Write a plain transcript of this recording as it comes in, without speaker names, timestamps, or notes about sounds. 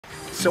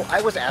So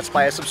I was asked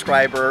by a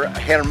subscriber,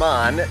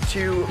 Herman,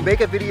 to make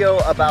a video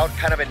about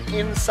kind of an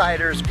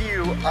insider's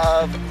view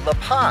of La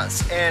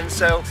Paz. And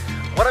so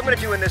what I'm going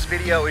to do in this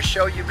video is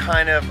show you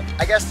kind of,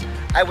 I guess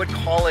I would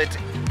call it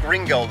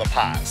Gringo La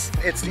Paz.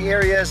 It's the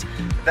areas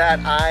that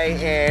I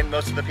and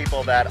most of the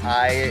people that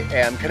I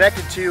am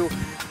connected to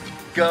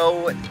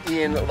go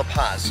in La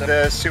Paz. So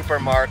the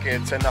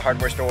supermarkets and the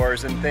hardware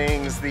stores and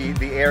things, the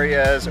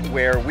areas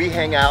where we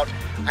hang out.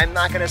 I'm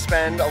not going to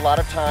spend a lot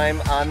of time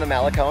on the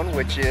Malecon,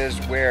 which is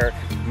where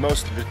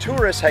most of the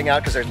tourists hang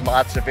out, because there's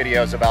lots of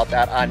videos about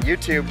that on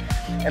YouTube.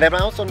 And I'm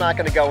also not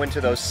going to go into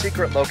those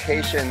secret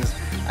locations.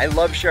 I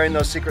love sharing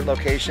those secret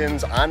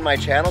locations on my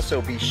channel, so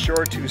be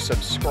sure to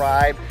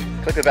subscribe,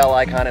 click the bell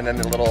icon and then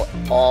the little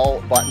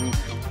all button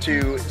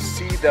to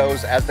see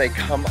those as they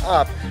come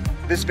up.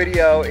 This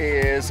video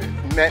is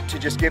meant to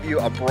just give you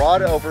a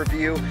broad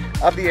overview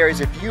of the areas.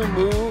 If you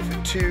move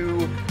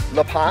to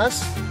La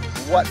Paz,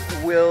 what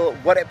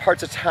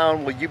parts of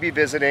town will you be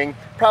visiting,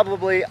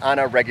 probably on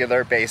a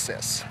regular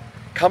basis?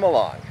 Come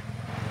along.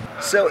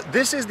 So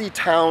this is the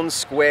town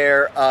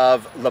square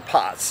of La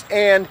Paz,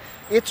 and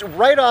it's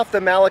right off the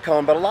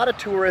Malecon, but a lot of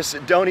tourists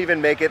don't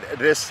even make it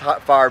this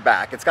far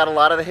back. It's got a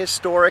lot of the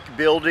historic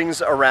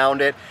buildings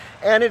around it,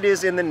 and it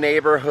is in the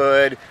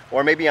neighborhood,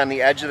 or maybe on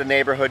the edge of the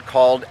neighborhood,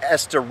 called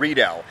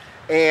Esterito.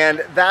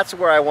 And that's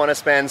where I want to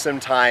spend some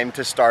time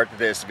to start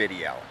this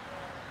video.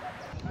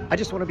 I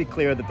just want to be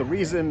clear that the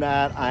reason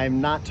that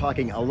I'm not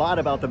talking a lot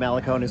about the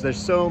Malecon is there's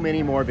so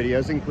many more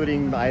videos,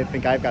 including I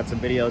think I've got some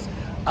videos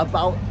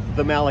about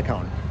the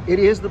Malecon. It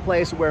is the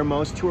place where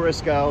most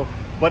tourists go,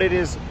 but it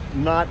is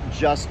not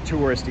just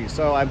touristy.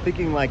 So I'm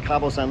thinking like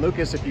Cabo San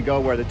Lucas, if you go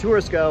where the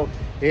tourists go,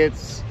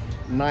 it's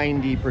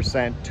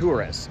 90%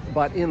 tourists.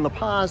 But in La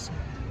Paz,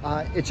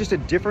 it's just a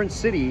different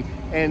city.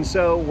 And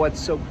so what's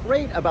so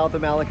great about the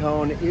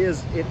Malecon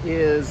is it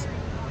is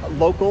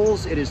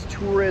locals, it is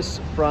tourists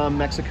from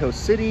Mexico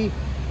City,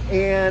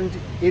 and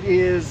it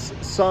is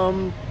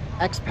some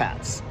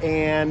expats.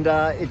 And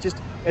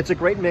it's a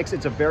great mix.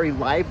 It's a very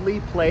lively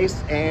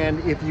place, and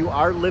if you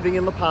are living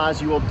in La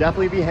Paz, you will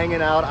definitely be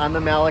hanging out on the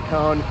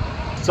Malecon.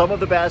 Some of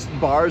the best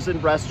bars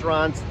and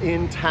restaurants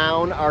in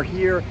town are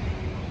here.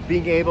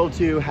 Being able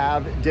to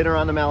have dinner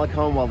on the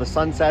Malecon while the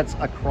sun sets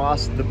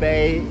across the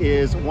bay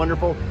is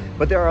wonderful,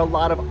 but there are a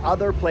lot of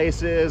other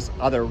places,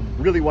 other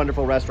really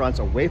wonderful restaurants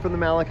away from the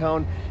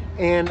Malecon,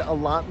 and a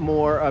lot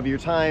more of your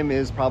time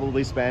is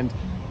probably spent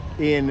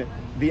in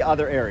the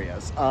other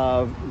areas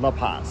of La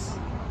Paz.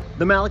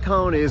 The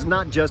Malecon is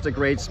not just a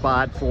great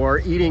spot for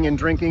eating and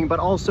drinking, but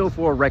also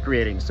for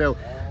recreating. So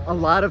a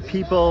lot of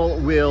people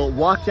will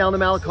walk down the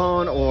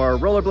Malecon or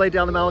rollerblade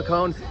down the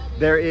Malecon.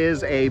 There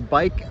is a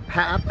bike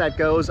path that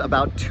goes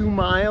about 2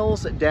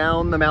 miles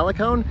down the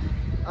Malecon.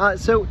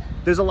 So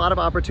there's a lot of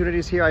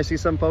opportunities here. I see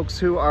some folks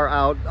who are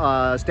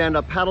out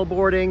stand-up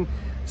paddleboarding.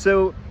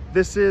 So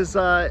this is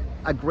a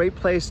great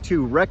place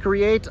to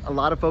recreate. A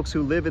lot of folks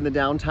who live in the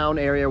downtown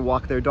area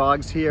walk their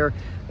dogs here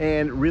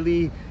and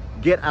really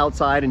get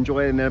outside,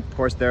 enjoy it. And then of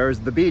course there's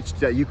the beach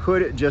that you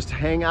could just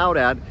hang out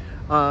at.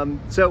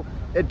 So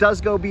it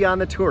does go beyond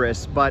the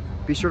tourists, but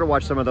be sure to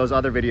watch some of those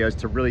other videos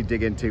to really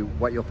dig into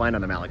what you'll find on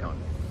the Malecon.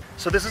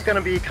 So this is going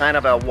to be kind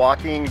of a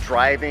walking,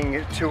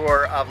 driving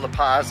tour of La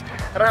Paz.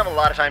 I don't have a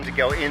lot of time to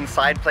go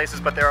inside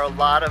places, but there are a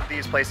lot of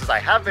these places I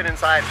have been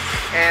inside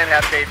and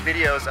have made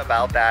videos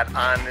about that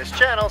on this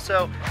channel.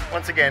 So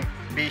once again,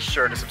 be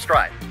sure to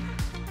subscribe.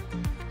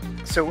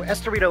 So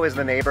Esterito is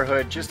the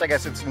neighborhood, just I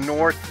guess it's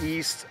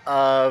northeast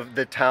of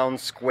the town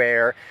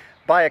square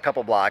by a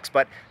couple blocks,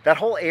 but that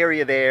whole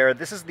area there,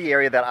 this is the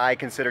area that I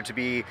consider to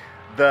be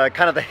the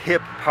kind of the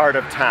hip part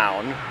of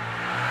town.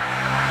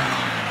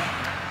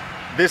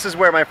 This is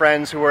where my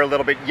friends who are a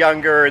little bit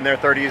younger, in their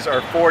 30s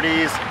or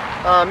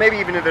 40s, maybe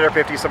even in their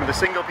 50s, some of the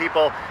single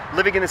people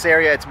living in this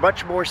area, it's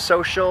much more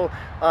social.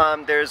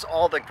 There's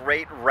all the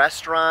great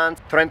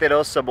restaurants. Frente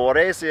dos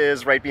Sabores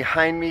is right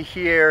behind me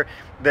here.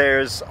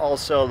 There's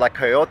also La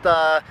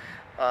Coyota,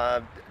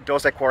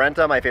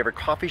 1240, my favorite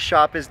coffee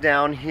shop, is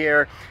down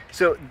here.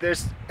 So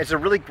it's a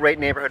really great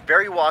neighborhood,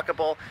 very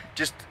walkable,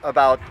 just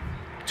about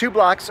 2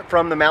 blocks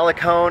from the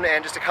Malecon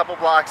and just a couple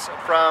blocks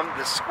from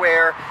the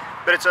square.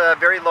 But it's a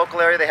very local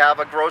area. They have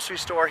a grocery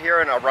store here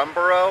in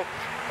Arumburo,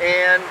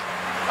 and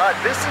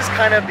this is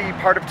kind of the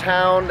part of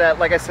town that,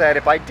 like I said,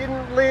 if I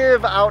didn't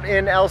live out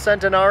in El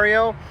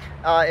Centenario,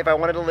 if I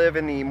wanted to live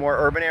in the more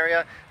urban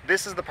area,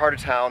 this is the part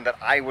of town that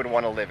I would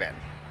want to live in.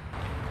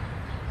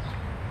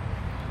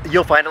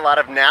 You'll find a lot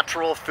of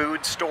natural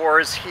food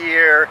stores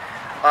here.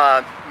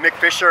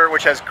 McFisher,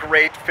 which has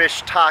great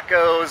fish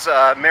tacos,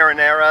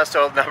 marinara,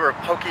 so a number of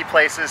poke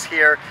places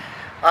here.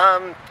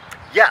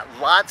 Yeah,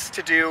 lots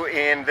to do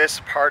in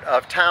this part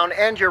of town,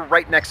 and you're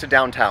right next to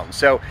downtown.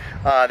 So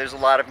there's a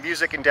lot of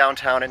music in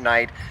downtown at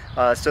night.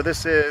 So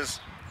this is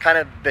kind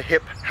of the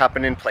hip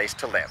happening place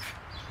to live.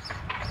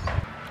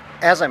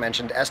 As I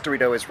mentioned,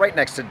 Esterito is right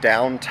next to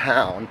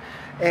downtown.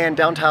 And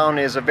downtown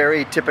is a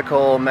very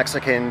typical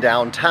Mexican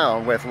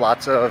downtown with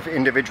lots of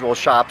individual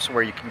shops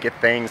where you can get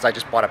things. I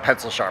just bought a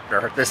pencil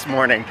sharpener this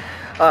morning.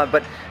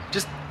 But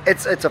just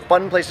it's a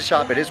fun place to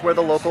shop. It is where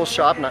the locals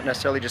shop, not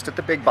necessarily just at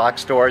the big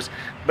box stores,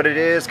 but it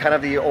is kind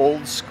of the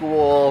old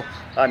school.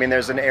 I mean,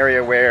 there's an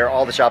area where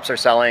all the shops are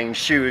selling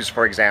shoes,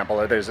 for example,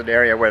 or there's an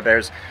area where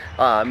there's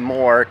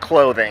more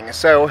clothing.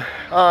 So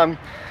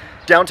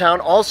downtown,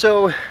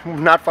 also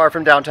not far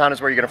from downtown,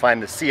 is where you're going to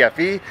find the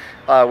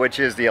CFE, which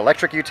is the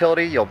electric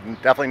utility. You'll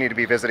definitely need to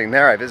be visiting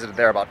there. I visited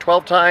there about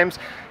 12 times.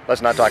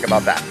 Let's not talk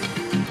about that.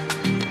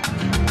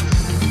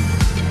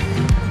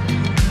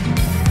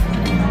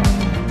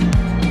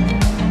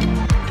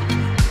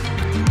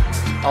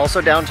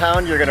 Also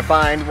downtown, you're going to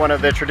find one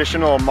of the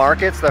traditional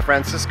markets, the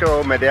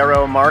Francisco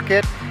Madero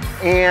Market,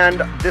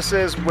 and this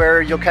is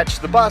where you'll catch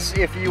the bus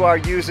if you are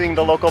using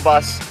the local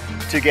bus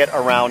to get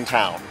around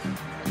town.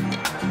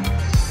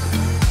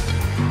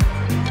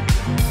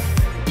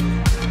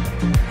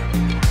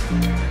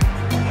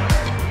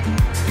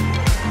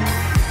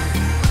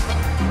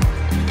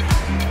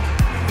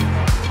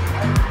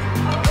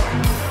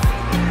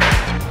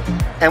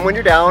 And when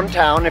you're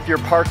downtown, if you're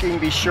parking,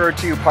 be sure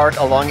to park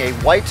along a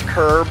white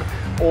curb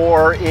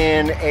or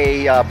in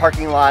a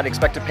parking lot.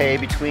 Expect to pay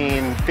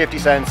between 50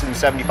 cents and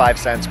 75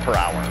 cents per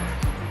hour.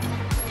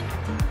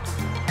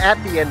 At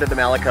the end of the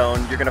Malecon,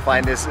 you're going to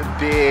find this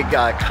big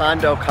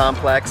condo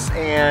complex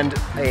and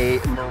a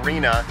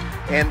marina,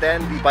 and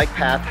then the bike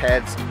path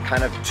heads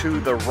kind of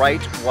to the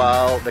right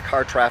while the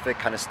car traffic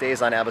kind of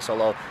stays on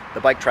Abasolo.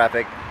 The bike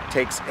traffic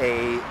takes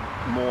a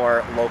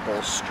more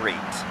local street.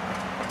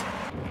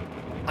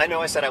 I know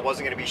I said I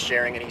wasn't going to be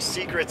sharing any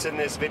secrets in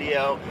this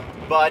video,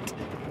 but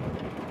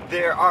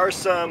there are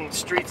some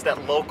streets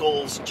that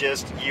locals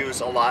just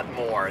use a lot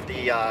more.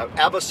 The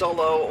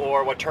Abasolo,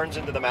 or what turns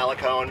into the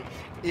Malecon,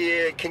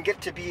 it can get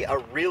to be a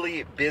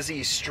really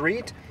busy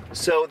street.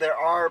 So there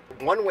are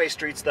one-way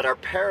streets that are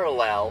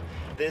parallel.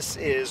 This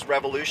is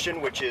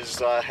Revolution, which is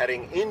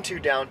heading into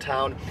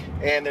downtown,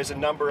 and there's a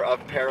number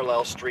of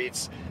parallel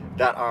streets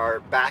that are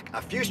back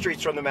a few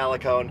streets from the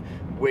Malecon,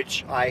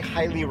 which I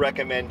highly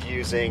recommend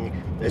using,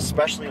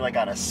 especially like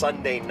on a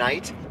Sunday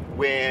night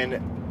when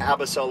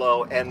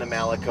Abasolo and the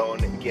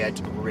Malecon get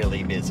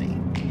really busy.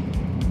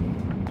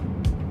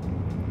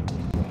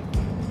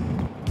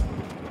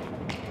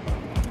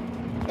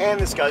 And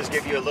this does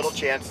give you a little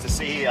chance to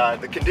see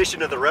the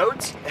condition of the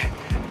roads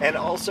and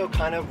also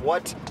kind of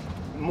what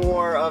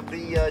more of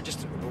the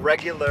just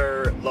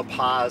regular La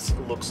Paz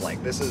looks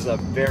like. This is a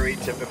very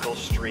typical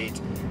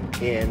street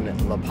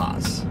in La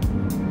Paz.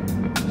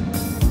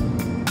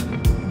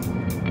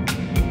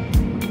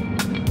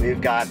 We've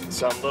got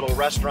some little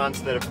restaurants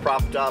that have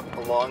propped up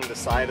along the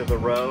side of the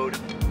road.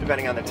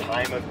 Depending on the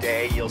time of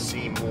day, you'll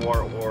see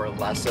more or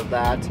less of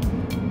that.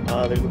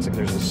 There looks like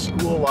there's a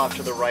school off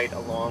to the right,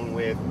 along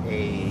with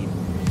a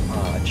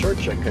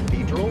church, a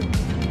cathedral.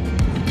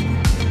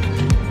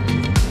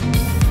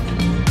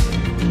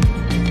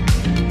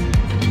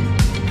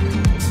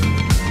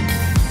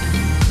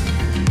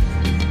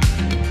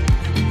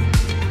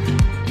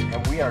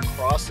 And we are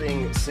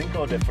crossing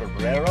Cinco de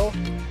Febrero,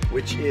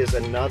 which is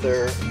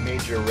another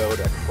major road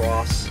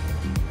across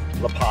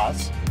La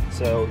Paz.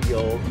 So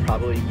you'll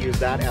probably use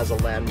that as a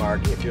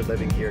landmark if you're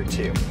living here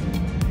too.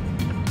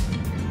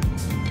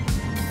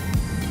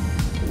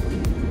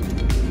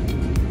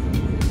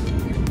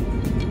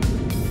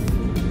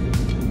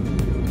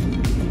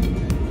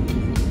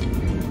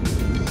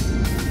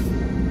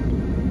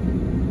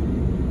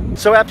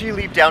 So after you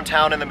leave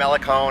downtown in the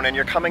Malecon and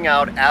you're coming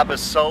out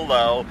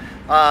Abasolo,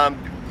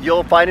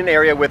 you'll find an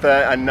area with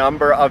a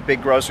number of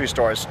big grocery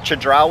stores.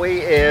 Chedraui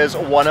is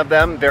one of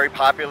them, very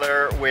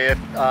popular with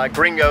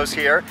gringos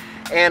here,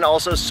 and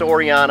also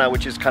Soriana,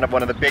 which is kind of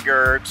one of the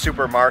bigger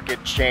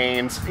supermarket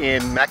chains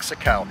in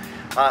Mexico.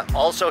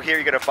 Also here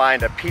you're going to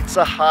find a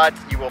Pizza Hut.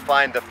 You will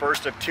find the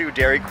first of 2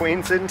 Dairy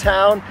Queens in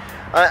town,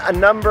 a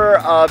number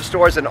of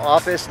stores, an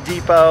Office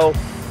Depot,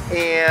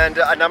 and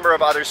a number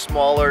of other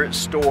smaller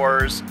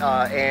stores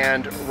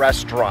and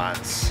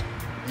restaurants.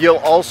 You'll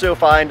also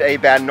find a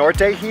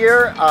Banorte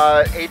here,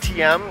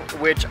 ATM,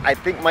 which I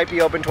think might be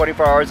open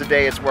 24 hours a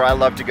day. It's where I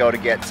love to go to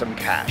get some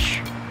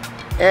cash.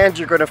 And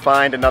you're going to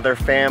find another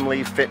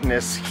Family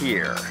Fitness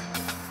here.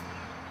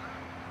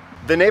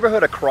 The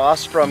neighborhood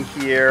across from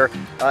here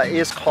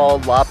is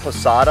called La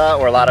Posada,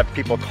 or a lot of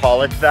people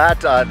call it that.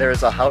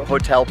 There's a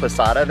Hotel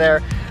Posada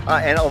there.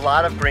 And a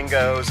lot of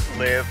gringos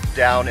live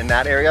down in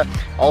that area.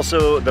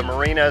 Also, the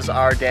marinas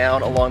are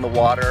down along the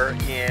water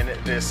in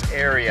this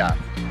area.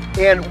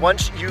 And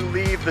once you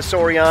leave the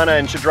Soriana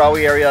and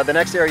Chedraui area, the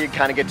next area you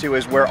kind of get to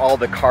is where all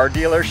the car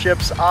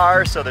dealerships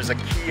are. So there's a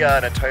Kia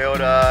and a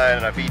Toyota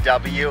and a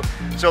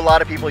VW. So a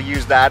lot of people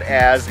use that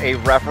as a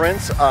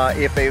reference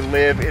if they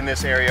live in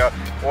this area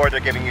or they're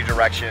giving you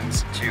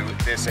directions to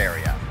this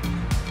area.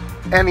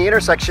 And the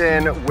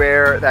intersection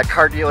where that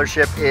car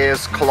dealership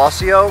is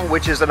Colosio,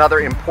 which is another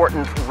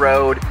important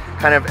road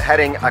kind of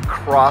heading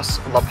across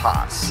La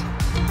Paz.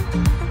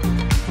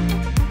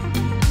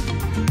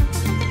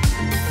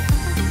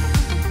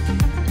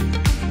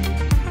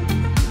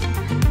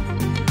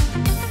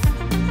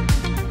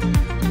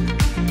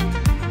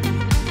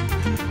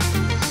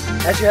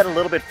 As you head a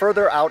little bit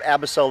further out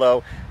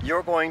Abasolo,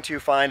 you're going to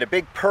find a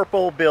big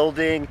purple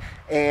building,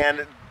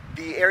 and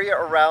the area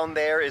around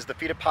there is the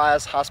Fide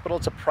Paz hospital.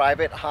 It's a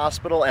private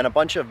hospital and a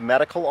bunch of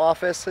medical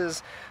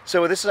offices.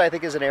 So this is, I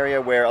think, is an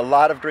area where a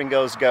lot of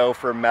gringos go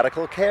for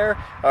medical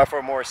care,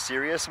 for more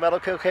serious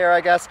medical care,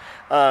 I guess,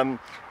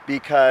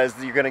 because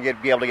you're going to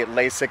be able to get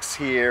LASIKs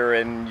here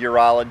and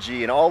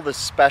urology and all the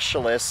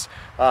specialists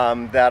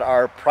that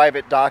are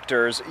private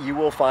doctors you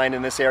will find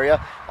in this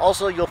area.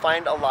 Also, you'll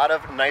find a lot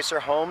of nicer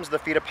homes. The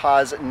Fide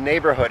Paz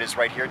neighborhood is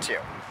right here too.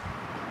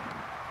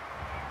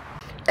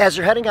 As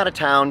you're heading out of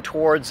town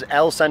towards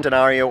El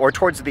Centenario or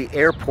towards the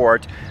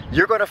airport,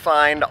 you're going to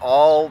find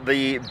all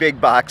the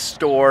big box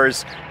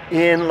stores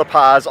in La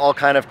Paz all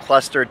kind of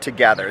clustered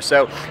together.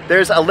 So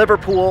there's a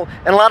Liverpool,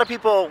 and a lot of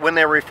people, when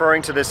they're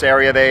referring to this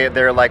area,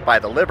 they're like by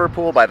the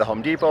Liverpool, by the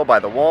Home Depot, by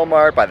the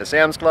Walmart, by the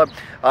Sam's Club,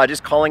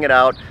 just calling it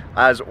out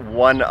as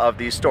one of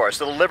these stores.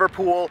 So the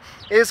Liverpool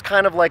is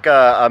kind of like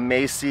a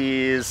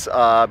Macy's,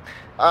 a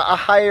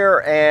higher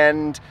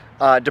end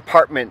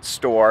department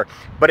store,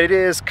 but it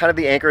is kind of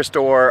the anchor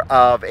store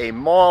of a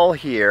mall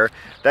here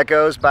that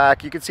goes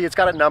back. You can see it's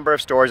got a number of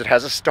stores. It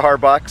has a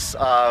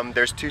Starbucks.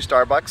 There's 2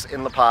 Starbucks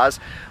in La Paz.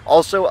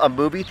 Also a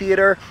movie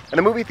theater, and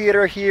the movie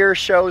theater here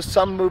shows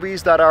some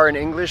movies that are in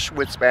English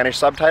with Spanish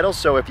subtitles.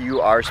 So if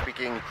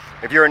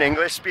you're an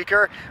English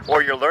speaker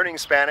or you're learning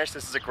Spanish,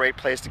 this is a great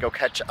place to go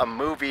catch a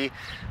movie.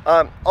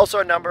 Also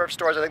a number of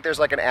stores. I think there's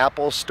like an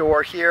Apple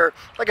store here.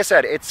 Like I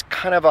said, it's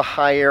kind of a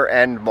higher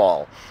end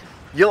mall.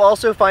 You'll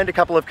also find a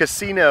couple of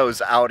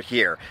casinos out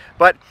here,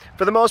 but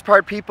for the most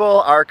part,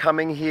 people are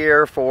coming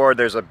here for,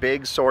 there's a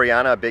big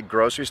Soriana, a big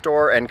grocery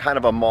store, and kind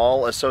of a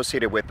mall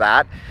associated with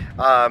that.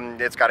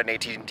 It's got an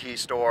AT&T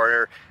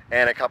store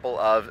and a couple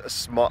of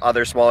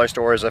other smaller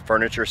stores, a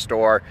furniture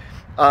store,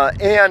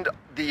 and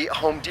the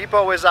Home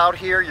Depot is out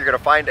here. You're going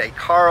to find a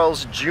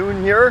Carl's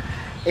Jr.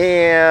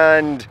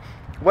 And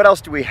what else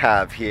do we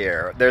have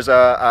here? There's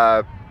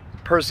a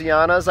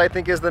Persianas, I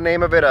think is the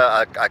name of it,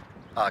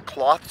 a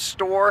cloth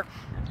store.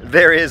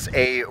 There is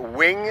a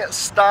Wing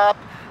Stop,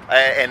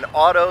 an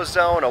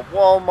AutoZone, a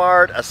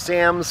Walmart, a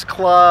Sam's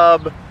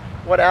Club.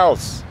 What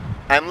else?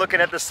 I'm looking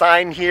at the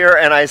sign here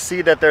and I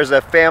see that there's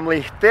a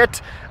Family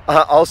Fit,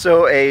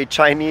 also a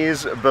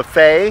Chinese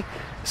buffet.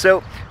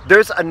 So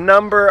there's a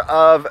number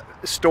of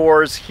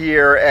stores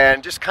here,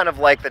 and just kind of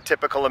like the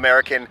typical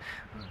American,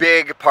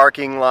 big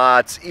parking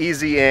lots,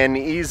 easy in,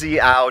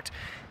 easy out.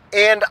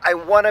 And I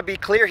want to be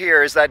clear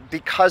here is that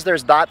because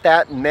there's not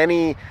that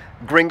many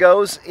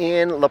gringos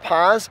in La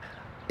Paz,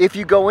 if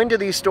you go into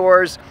these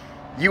stores,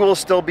 you will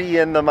still be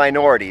in the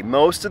minority.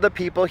 Most of the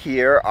people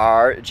here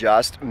are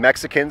just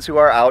Mexicans who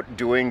are out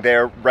doing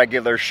their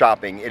regular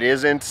shopping. It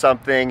isn't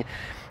something,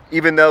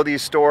 even though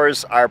these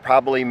stores are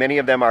probably, many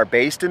of them are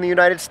based in the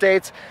United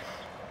States,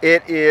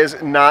 it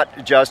is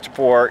not just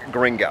for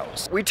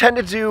gringos. We tend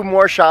to do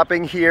more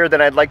shopping here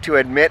than I'd like to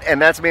admit,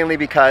 and that's mainly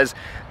because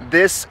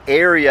this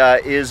area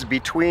is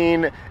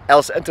between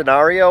El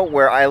Centenario,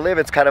 where I live,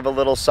 it's kind of a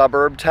little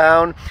suburb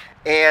town,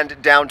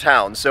 and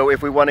downtown. So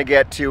if we want to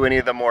get to any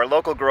of the more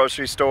local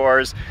grocery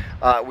stores,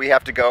 we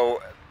have to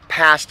go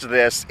past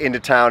this into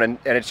town, and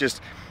it's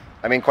just,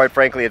 I mean, quite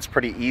frankly, it's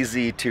pretty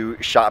easy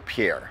to shop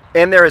here.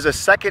 And there is a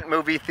second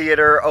movie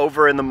theater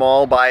over in the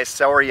mall by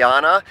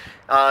Soriana.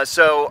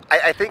 So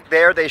I think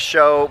there they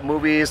show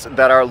movies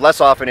that are less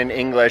often in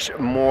English,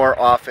 more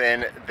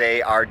often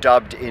they are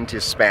dubbed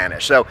into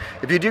Spanish. So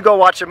if you do go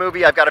watch a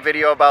movie, I've got a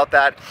video about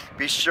that.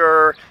 Be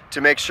sure to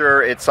make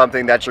sure it's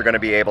something that you're going to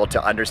be able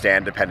to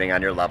understand depending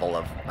on your level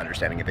of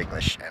understanding of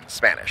English and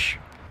Spanish.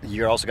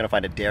 You're also going to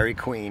find a Dairy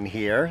Queen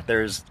here.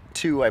 There's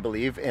 2, I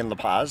believe, in La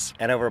Paz.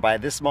 And over by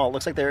this mall, it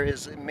looks like there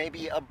is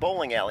maybe a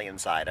bowling alley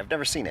inside. I've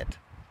never seen it.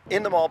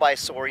 In the mall by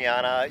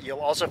Soriana, you'll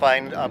also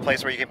find a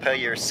place where you can pay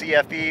your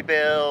CFE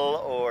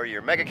bill or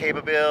your Mega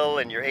Cable bill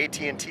and your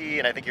AT&T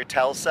and I think your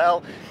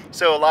Telcel.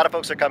 So a lot of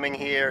folks are coming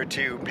here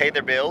to pay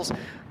their bills.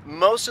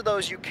 Most of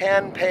those you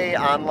can pay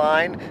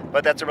online,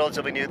 but that's a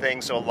relatively new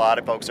thing, so a lot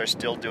of folks are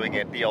still doing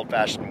it the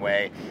old-fashioned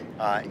way,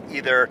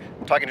 either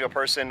talking to a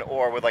person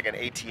or with like an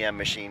ATM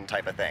machine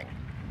type of thing.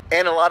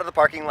 And a lot of the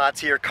parking lots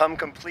here come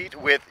complete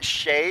with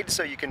shade,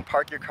 so you can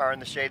park your car in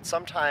the shade.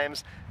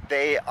 Sometimes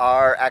they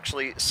are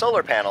actually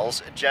solar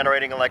panels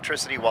generating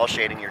electricity while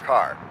shading your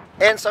car.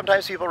 And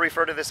sometimes people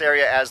refer to this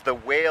area as the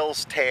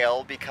whale's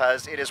tail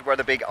because it is where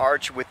the big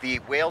arch with the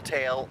whale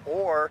tail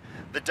or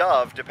the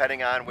dove,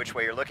 depending on which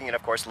way you're looking. And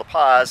of course, La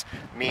Paz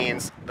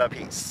means the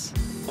peace.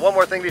 One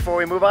more thing before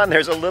we move on,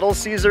 there's a Little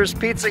Caesars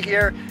Pizza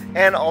here,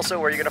 and also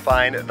where you're gonna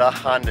find the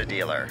Honda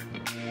dealer.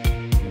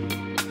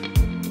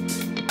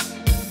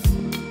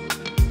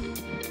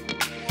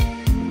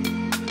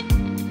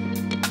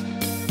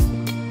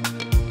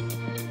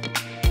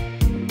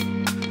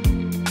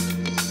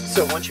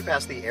 So once you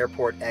pass the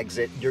airport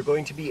exit, you're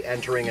going to be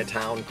entering a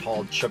town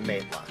called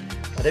Chametla.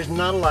 There's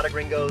not a lot of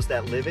gringos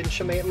that live in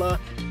Chametla.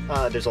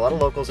 There's a lot of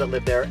locals that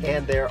live there,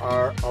 and there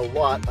are a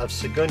lot of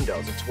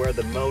segundos. It's where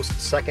the most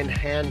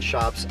second-hand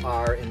shops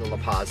are in the La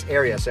Paz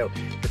area. So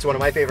it's one of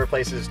my favorite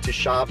places to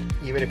shop.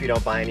 Even if you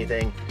don't buy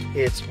anything,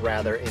 it's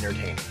rather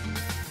entertaining.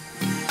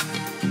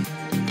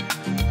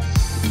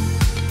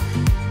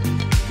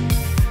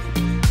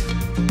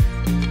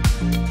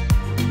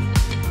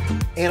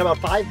 And about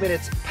 5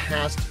 minutes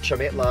past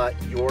Chametla,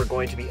 you're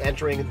going to be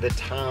entering the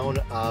town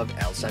of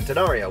El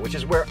Centenario, which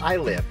is where I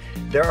live.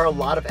 There are a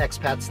lot of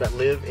expats that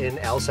live in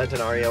El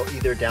Centenario,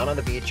 either down on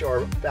the beach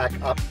or back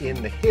up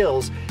in the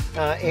hills,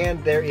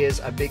 and there is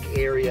a big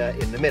area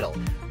in the middle.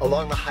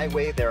 Along the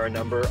highway, there are a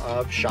number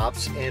of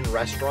shops and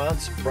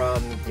restaurants,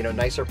 from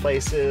nicer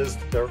places,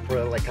 they're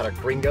like kind of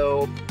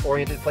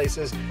gringo-oriented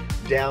places,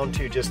 down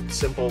to just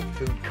simple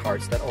food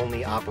carts that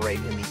only operate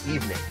in the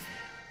evening.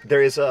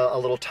 There is a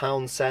little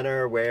town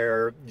center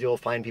where you'll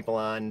find people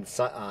on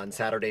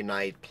Saturday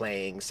night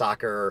playing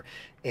soccer,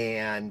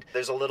 and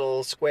there's a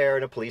little square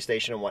and a police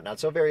station and whatnot.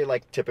 So very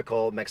like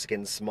typical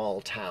Mexican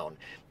small town.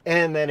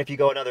 And then if you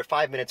go another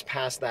 5 minutes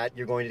past that,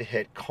 you're going to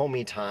hit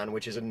Comitan,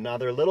 which is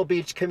another little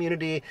beach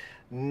community.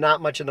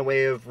 Not much in the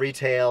way of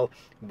retail,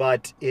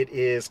 but it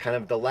is kind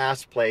of the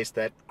last place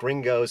that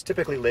gringos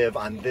typically live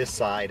on this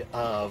side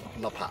of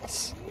La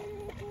Paz.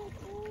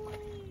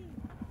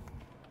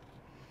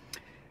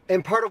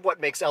 And part of what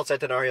makes El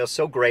Centenario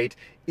so great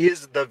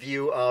is the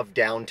view of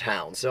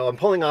downtown. So I'm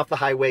pulling off the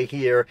highway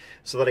here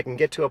so that I can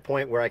get to a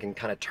point where I can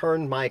kind of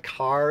turn my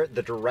car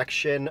the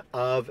direction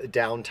of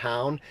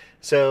downtown.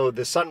 So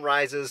the sun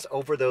rises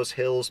over those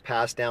hills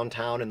past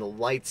downtown, and the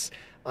lights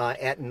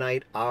at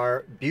night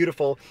are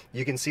beautiful.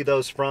 You can see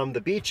those from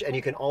the beach, and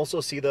you can also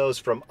see those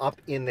from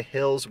up in the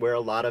hills where a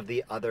lot of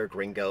the other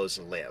gringos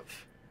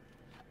live.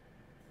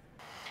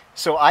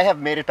 So I have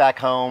made it back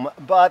home,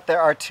 but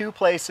there are two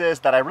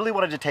places that I really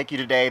wanted to take you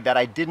today that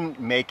I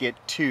didn't make it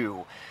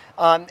to.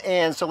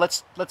 And so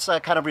let's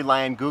kind of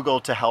rely on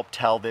Google to help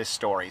tell this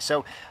story.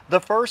 So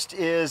the first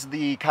is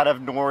the kind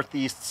of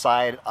northeast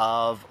side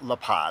of La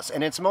Paz,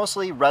 and it's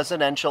mostly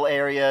residential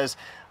areas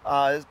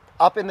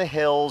up in the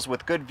hills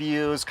with good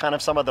views, kind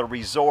of some of the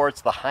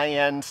resorts, the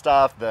high-end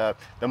stuff, the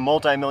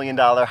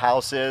multi-million-dollar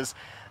houses.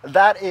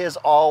 That is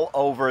all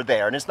over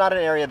there, and it's not an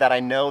area that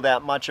I know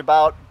that much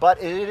about, but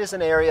it is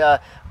an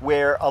area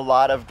where a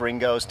lot of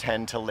gringos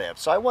tend to live,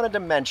 so I wanted to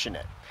mention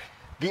it.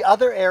 The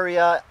other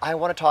area I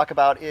want to talk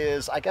about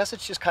is, I guess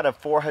it's just kind of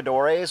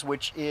Forjadores,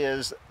 which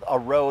is a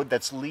road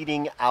that's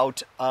leading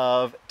out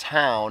of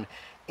town,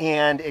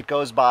 and it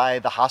goes by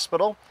the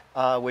hospital,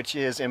 which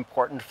is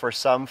important for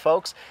some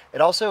folks.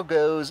 It also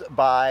goes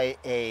by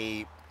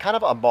a kind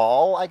of a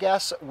mall, I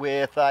guess,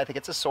 with I think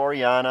it's a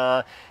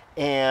Soriana,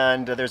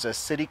 and there's a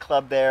city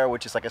club there,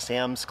 which is like a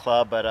Sam's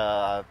Club, but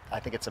I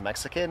think it's a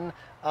Mexican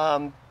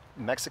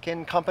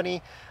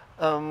company.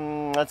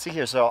 Let's see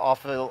here, so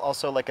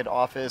also like an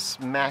Office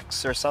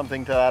Max or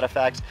something to that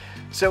effect.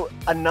 So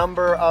a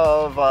number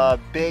of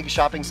big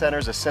shopping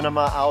centers, a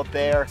cinema out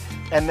there,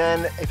 and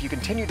then if you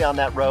continue down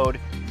that road,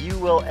 you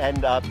will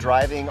end up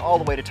driving all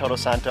the way to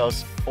Todos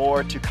Santos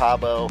or to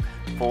Cabo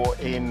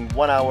in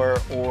 1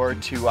 hour or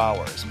 2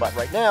 hours. But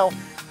right now,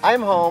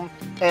 I'm home,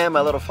 and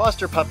my little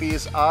foster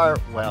puppies are,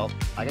 well,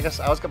 I guess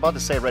I was about to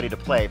say ready to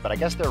play, but I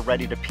guess they're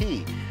ready to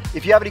pee.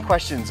 If you have any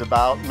questions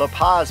about La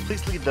Paz,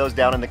 please leave those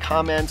down in the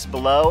comments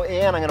below,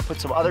 and I'm going to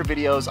put some other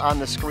videos on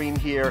the screen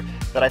here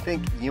that I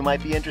think you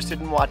might be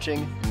interested in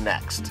watching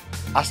next.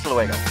 Hasta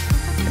luego.